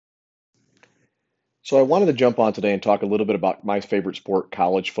So I wanted to jump on today and talk a little bit about my favorite sport,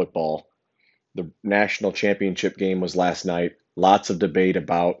 college football. The national championship game was last night. Lots of debate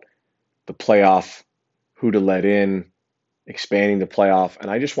about the playoff, who to let in, expanding the playoff, and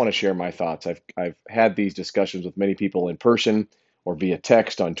I just want to share my thoughts. I've had these discussions with many people in person or via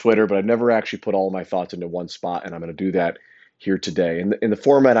text on Twitter, but I've never actually put all my thoughts into one spot, and I'm going to do that here today. And in the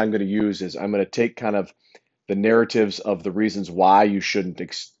format I'm going to use is I'm going to take kind of the narratives of the reasons why you shouldn't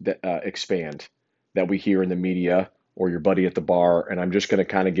expand that we hear in the media or your buddy at the bar, and I'm just going to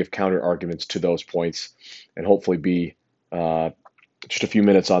kind of give counter arguments to those points and hopefully be uh, just a few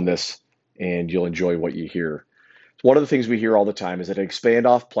minutes on this, and you'll enjoy what you hear. One of the things we hear all the time is that an expand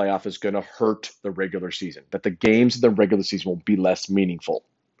off playoff is going to hurt the regular season, that the games in the regular season will be less meaningful.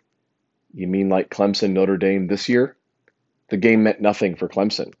 You mean like Clemson, Notre Dame this year? The game meant nothing for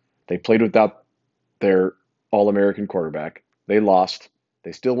Clemson. They played without their All American quarterback. They lost.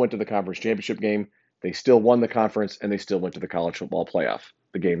 They still went to the conference championship game. They still won the conference, and they still went to the college football playoff.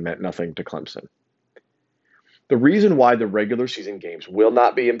 The game meant nothing to Clemson. The reason why the regular season games will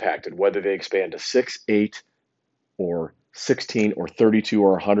not be impacted, whether they expand to 6, 8, or 16, or 32,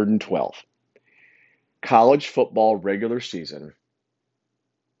 or 112, college football regular season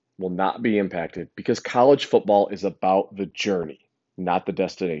will not be impacted because college football is about the journey, not the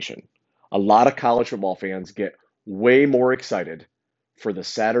destination. A lot of college football fans get way more excited for the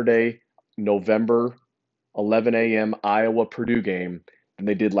Saturday, November 11 a.m. Iowa Purdue game than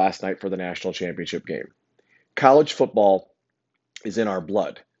they did last night for the national championship game. College football is in our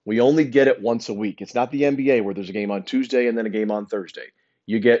blood. We only get it once a week. It's not the NBA where there's a game on Tuesday and then a game on Thursday.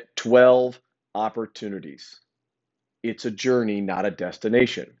 You get 12 opportunities. It's a journey, not a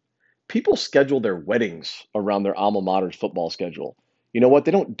destination. People schedule their weddings around their alma mater's football schedule. You know what?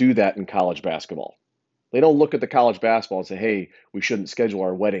 They don't do that in college basketball. They don't look at the college basketball and say, "Hey, we shouldn't schedule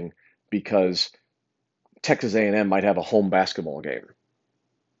our wedding because Texas A&M might have a home basketball game."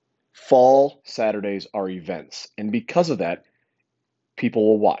 Fall Saturdays are events, and because of that, people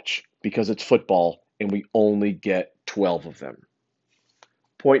will watch because it's football and we only get 12 of them.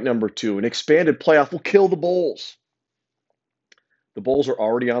 Point number two, an expanded playoff will kill the bowls. The bowls are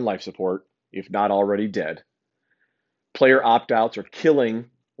already on life support, if not already dead. Player opt-outs are killing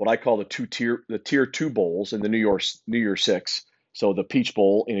what I call the tier two bowls in the New Year Six. So the Peach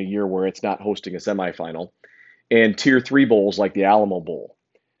Bowl in a year where it's not hosting a semifinal, and tier three bowls like the Alamo Bowl.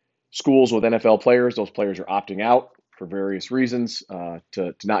 Schools with NFL players, those players are opting out for various reasons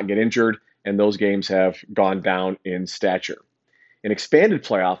to not get injured, and those games have gone down in stature. An expanded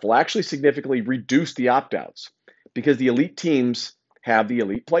playoff will actually significantly reduce the opt-outs because the elite teams have the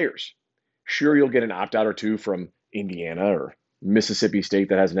elite players. Sure, you'll get an opt-out or two from Indiana or Mississippi State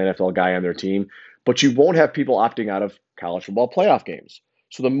that has an NFL guy on their team, but you won't have people opting out of college football playoff games.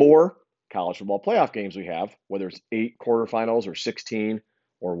 So the more college football playoff games we have, whether it's 8 quarterfinals or 16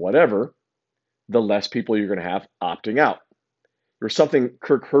 or whatever, the less people you're going to have opting out. There's something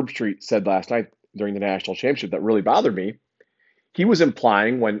Kirk Herbstreit said last night during the national championship that really bothered me. He was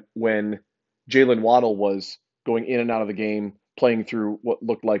implying when Jalen Waddle was going in and out of the game, playing through what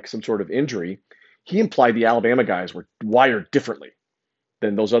looked like some sort of injury, he implied the Alabama guys were wired differently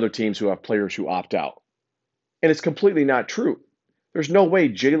than those other teams who have players who opt out. And it's completely not true. There's no way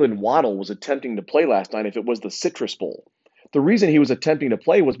Jalen Waddle was attempting to play last night if it was the Citrus Bowl. The reason he was attempting to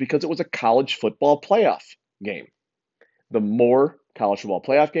play was because it was a college football playoff game. The more college football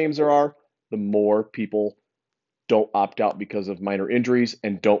playoff games there are, the more people don't opt out because of minor injuries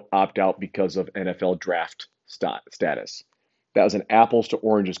and don't opt out because of NFL draft status. That was an apples to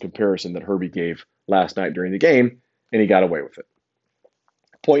oranges comparison that Herbie gave last night during the game, and he got away with it.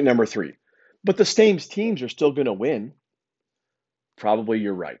 Point number three, but the same teams are still going to win. Probably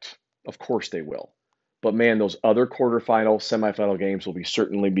you're right. Of course they will. But man, those other quarterfinal, semifinal games will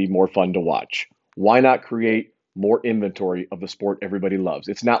certainly be more fun to watch. Why not create more inventory of the sport everybody loves?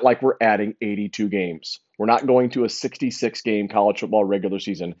 It's not like we're adding 82 games. We're not going to a 66-game college football regular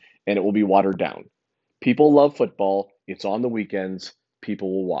season, and it will be watered down. People love football. It's on the weekends.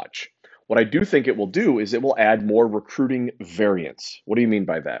 People will watch. What I do think it will do is it will add more recruiting variance. What do you mean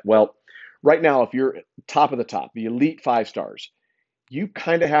by that? Well, right now, if you're top of the top, the elite 5 stars, you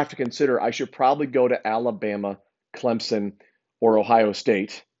kind of have to consider I should probably go to Alabama, Clemson, or Ohio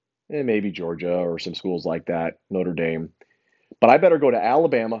State, and maybe Georgia or some schools like that, Notre Dame. But I better go to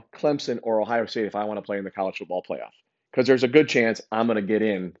Alabama, Clemson, or Ohio State if I want to play in the college football playoff, because there's a good chance I'm going to get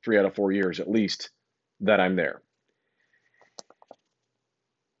in 3 out of 4 years at least that I'm there.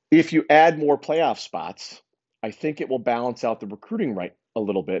 If you add more playoff spots, I think it will balance out the recruiting right a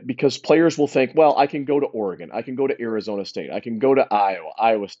little bit because players will think, well, I can go to Oregon, I can go to Arizona State, I can go to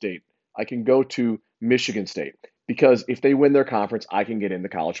Iowa State, I can go to Michigan State because if they win their conference, I can get in the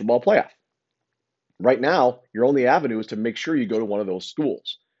college football playoff. Right now, your only avenue is to make sure you go to one of those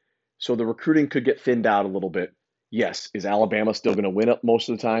schools. So the recruiting could get thinned out a little bit. Yes, is Alabama still going to win it most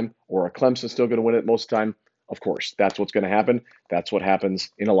of the time, or are Clemson still going to win it most of the time? Of course, that's what's going to happen. That's what happens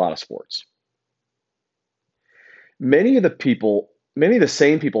in a lot of sports. Many of the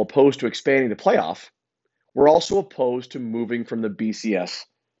same people opposed to expanding the playoff were also opposed to moving from the BCS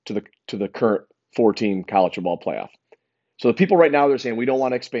to the current four-team college football playoff. So the people right now, they're saying we don't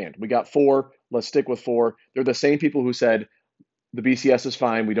want to expand. We got four, let's stick with four. They're the same people who said the BCS is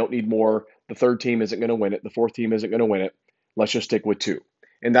fine, we don't need more. The third team isn't going to win it. The fourth team isn't going to win it. Let's just stick with two.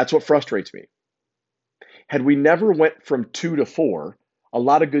 And that's what frustrates me. Had we never went from two to four, a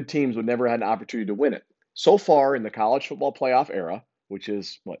lot of good teams would never had an opportunity to win it. So far in the college football playoff era, which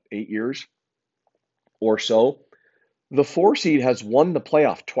is what, 8 years or so, the four seed has won the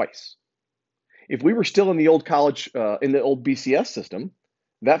playoff twice. If we were still in the old in the old BCS system,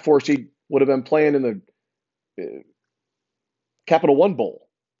 that four seed would have been playing in the Capital One Bowl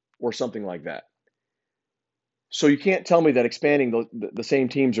or something like that. So you can't tell me that expanding the same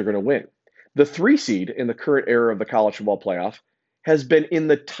teams are going to win. The three seed in the current era of the college football playoff has been in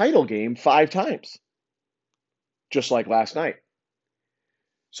the title game 5 times, just like last night.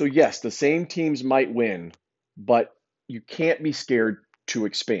 So yes, the same teams might win, but you can't be scared to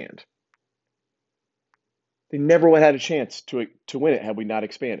expand. They never would have had a chance to win it had we not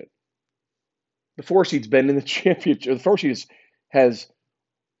expanded. The four seed's been in the championship. The four seed has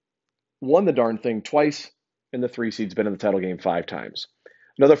won the darn thing twice, and the three seed's been in the title game 5 times.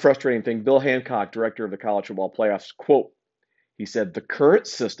 Another frustrating thing, Bill Hancock, director of the college football playoffs, quote, he said, the current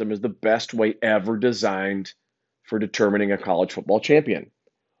system is the best way ever designed for determining a college football champion.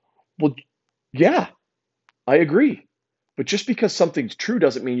 Well, yeah, I agree. But just because something's true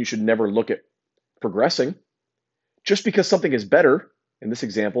doesn't mean you should never look at progressing. Just because something is better, in this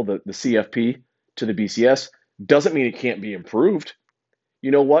example, the CFP to the BCS, doesn't mean it can't be improved. You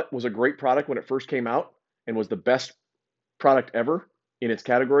know what was a great product when it first came out and was the best product ever in its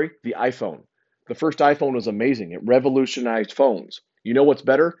category? The iPhone. The first iPhone was amazing. It revolutionized phones. You know what's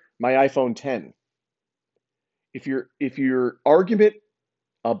better? My iPhone 10. If your argument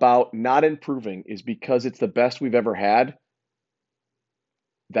about not improving is because it's the best we've ever had,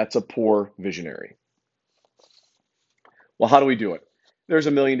 that's a poor visionary. Well, how do we do it? There's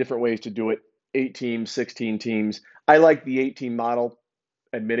a million different ways to do it. 8 teams, 16 teams. I like the 8-team model,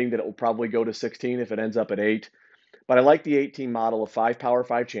 admitting that it will probably go to 16 if it ends up at 8. But I like the 8-team model of 5 Power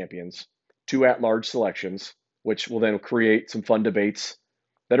 5 champions, 2 at-large selections, which will then create some fun debates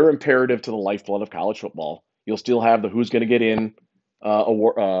that are imperative to the lifeblood of college football. You'll still have the who's going to get in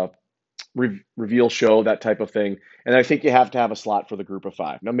reveal show, that type of thing. And I think you have to have a slot for the group of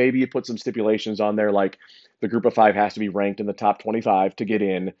 5. Now, maybe you put some stipulations on there, like the group of 5 has to be ranked in the top 25 to get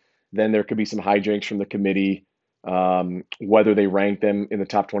in. Then there could be some hijinks from the committee, whether they rank them in the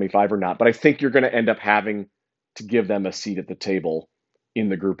top 25 or not. But I think you're going to end up having to give them a seat at the table in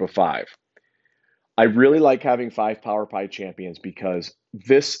the group of 5. I really like having 5 Power 5 champions because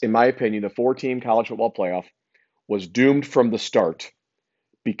this, in my opinion, the 4-team college football playoff was doomed from the start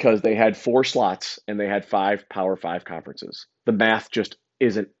because they had 4 slots and they had 5 Power 5 conferences. The math just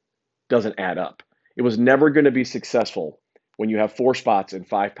doesn't add up. It was never going to be successful when you have 4 spots in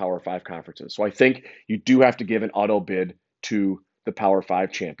 5 Power 5 conferences. So I think you do have to give an auto bid to the Power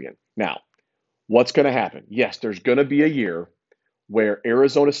 5 champion. Now, what's going to happen? Yes, there's going to be a year where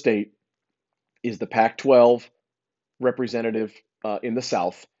Arizona State is the Pac-12 representative in the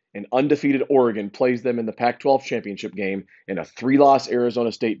South, and undefeated Oregon plays them in the Pac-12 championship game, and a 3-loss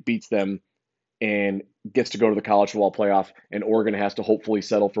Arizona State beats them and gets to go to the college football playoff, and Oregon has to hopefully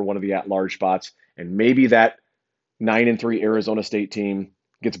settle for one of the at-large spots, and maybe that 9-3 Arizona State team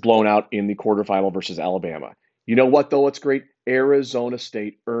gets blown out in the quarterfinal versus Alabama. You know what, though? What's great? Arizona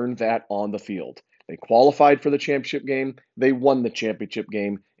State earned that on the field. They qualified for the championship game, they won the championship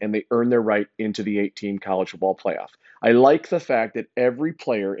game, and they earned their right into the 8-team college football playoff. I like the fact that every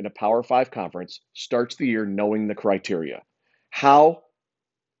player in a Power 5 conference starts the year knowing the criteria. How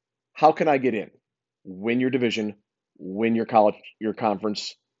can I get in? Win your division, win your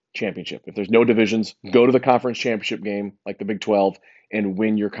conference championship. If there's no divisions, go to the conference championship game like the Big 12 and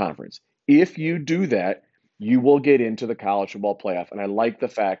win your conference. If you do that, you will get into the college football playoff. And I like the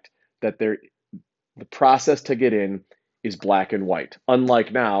fact that the process to get in is black and white.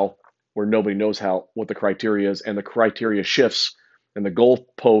 Unlike now, where nobody knows what the criteria is, and the criteria shifts and the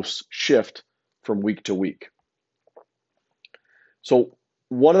goalposts shift from week to week. So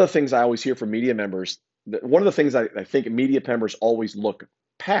one of the things I always hear from media members, one of the things I think media members always look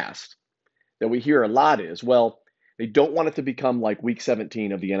past that we hear a lot is, well, they don't want it to become like week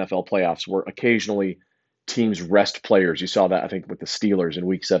 17 of the NFL playoffs, where occasionally teams rest players. You saw that, I think, with the Steelers in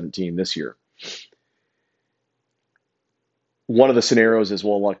week 17 this year. One of the scenarios is,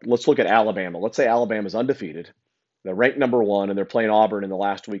 well, let's look at Alabama. Let's say Alabama's undefeated. They're ranked number one, and they're playing Auburn in the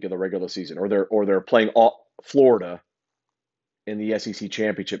last week of the regular season, or they're playing Florida in the SEC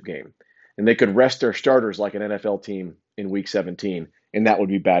championship game. And they could rest their starters like an NFL team in week 17, and that would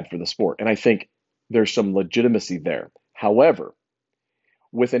be bad for the sport. And I think there's some legitimacy there. However,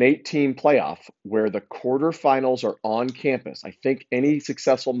 with an 8-team playoff where the quarterfinals are on campus, I think any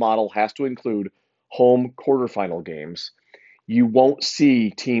successful model has to include home quarterfinal games. You won't see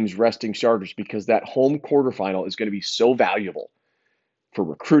teams resting starters because that home quarterfinal is going to be so valuable for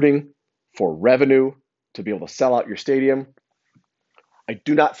recruiting, for revenue, to be able to sell out your stadium. I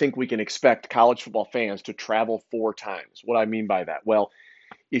do not think we can expect college football fans to travel 4 times. What I mean by that? Well,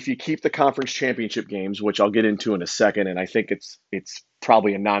 if you keep the conference championship games, which I'll get into in a second, and I think it's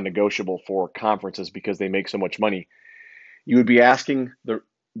probably a non-negotiable for conferences because they make so much money, you would be asking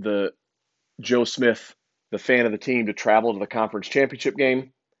the Joe Smith, the fan of the team, to travel to the conference championship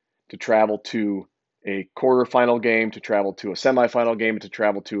game, to travel to a quarterfinal game, to travel to a semifinal game, and to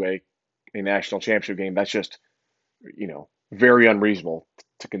travel to a national championship game. That's just, very unreasonable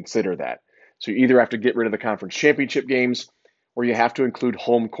to consider that. So you either have to get rid of the conference championship games, or you have to include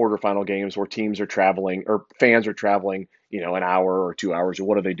home quarterfinal games where teams are traveling or fans are traveling, an hour or 2 hours, or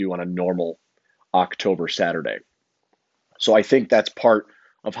what do they do on a normal October Saturday. So I think that's part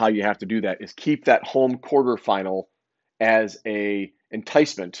of how you have to do that, is keep that home quarterfinal as a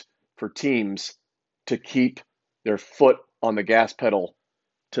enticement for teams to keep their foot on the gas pedal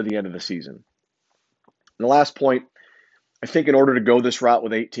to the end of the season. And the last point, I think in order to go this route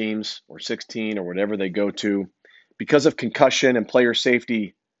with 8 teams or 16 or whatever they go to, because of concussion and player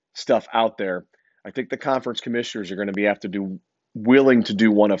safety stuff out there, I think the conference commissioners are going to willing to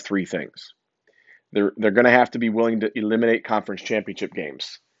do one of 3 things. They're going to have to be willing to eliminate conference championship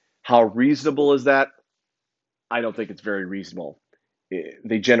games. How reasonable is that? I don't think it's very reasonable.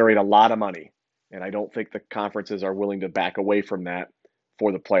 They generate a lot of money, and I don't think the conferences are willing to back away from that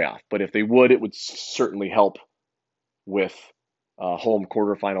for the playoff. But if they would, it would certainly help with home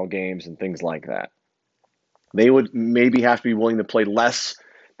quarterfinal games and things like that. They would maybe have to be willing to play less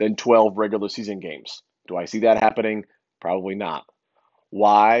than 12 regular season games. Do I see that happening? Probably not.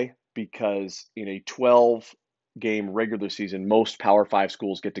 Why? Because in a 12-game regular season, most Power 5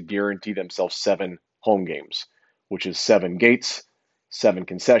 schools get to guarantee themselves 7 home games, which is 7 gates, 7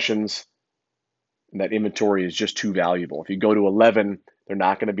 concessions, and that inventory is just too valuable. If you go to 11, they're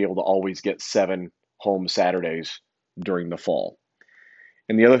not going to be able to always get 7 home Saturdays during the fall.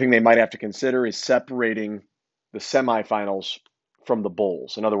 And the other thing they might have to consider is separating the semifinals from the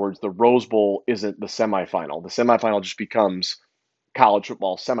bowls. In other words, the Rose Bowl isn't the semifinal. The semifinal just becomes college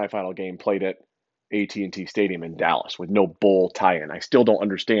football semifinal game played at AT&T Stadium in Dallas with no bowl tie-in. I still don't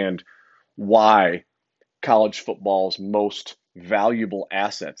understand why college football's most valuable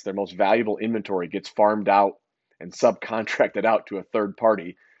assets, their most valuable inventory, gets farmed out and subcontracted out to a third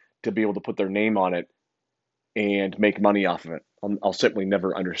party to be able to put their name on it and make money off of it. I'll simply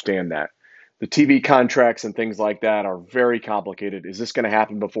never understand that. The TV contracts and things like that are very complicated. Is this going to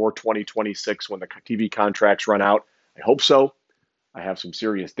happen before 2026 when the TV contracts run out? I hope so. I have some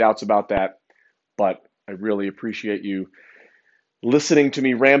serious doubts about that, but I really appreciate you listening to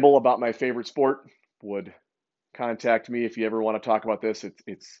me ramble about my favorite sport. Would contact me if you ever want to talk about this.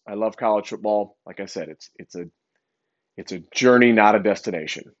 I love college football. Like I said, it's a journey, not a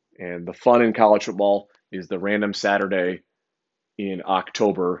destination. And the fun in college football is the random Saturday in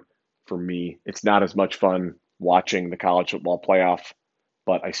October for me. It's not as much fun watching the college football playoff,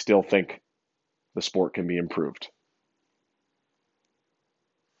 but I still think the sport can be improved.